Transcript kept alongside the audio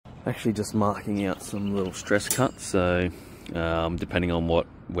Actually just marking out some little stress cuts, so depending on what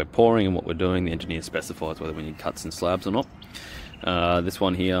we're pouring and what we're doing, the engineer specifies whether we need cuts and slabs or not. This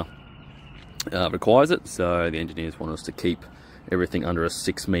one here requires it, so the engineers want us to keep everything under a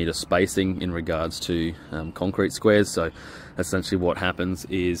 6 meter spacing in regards to concrete squares. So essentially what happens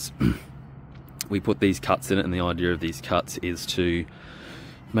is we put these cuts in it, and the idea of these cuts is to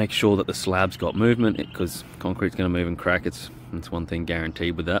make sure that the slab's got movement, because concrete's going to move and crack. It's one thing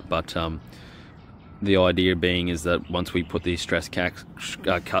guaranteed with that, but the idea being is that once we put these stress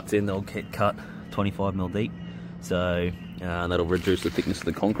cuts in, they'll get cut 25 mil deep, so that'll reduce the thickness of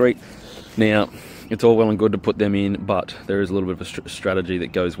the concrete. Now, it's all well and good to put them in, but there is a little bit of a strategy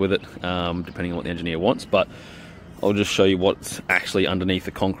that goes with it, depending on what the engineer wants. But I'll just show you what's actually underneath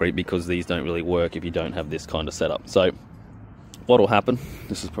the concrete, because these don't really work if you don't have this kind of setup. So what will happen,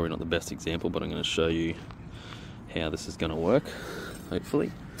 this is probably not the best example, but I'm going to show you how this is going to work,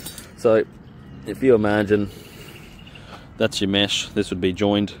 hopefully. So if you imagine that's your mesh, this would be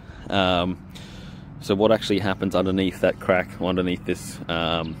joined. So what actually happens underneath that crack, or underneath this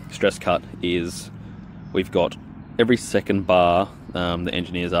stress cut, is we've got every second bar. The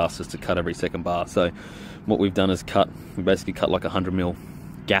engineers asked us to cut every second bar. So what we've done is we basically cut like 100 mil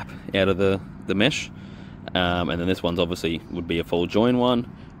gap out of the mesh. And then this one's obviously would be a full join one,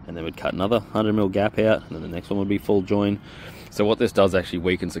 and then we'd cut another 100 mil gap out, and then the next one would be full join. So what this does actually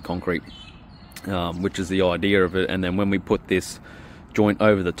weakens the concrete, which is the idea of it. And then when we put this joint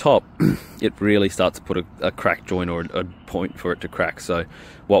over the top, it really starts to put a crack joint, or a point for it to crack. So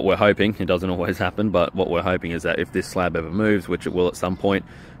what we're hoping, it doesn't always happen, but what we're hoping is that if this slab ever moves, which it will at some point,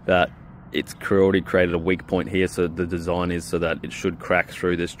 that it's already created a weak point here. So the design is so that it should crack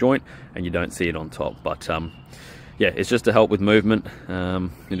through this joint and you don't see it on top. But yeah, it's just to help with movement.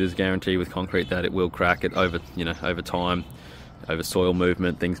 It is guaranteed with concrete that it will crack it over time, over soil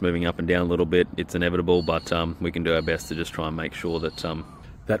movement, things moving up and down a little bit. It's inevitable, but we can do our best to just try and make sure that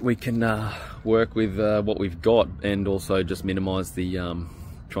that we can work with what we've got, and also just minimize the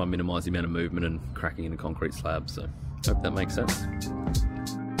try and minimize the amount of movement and cracking in the concrete slab. So hope that makes sense.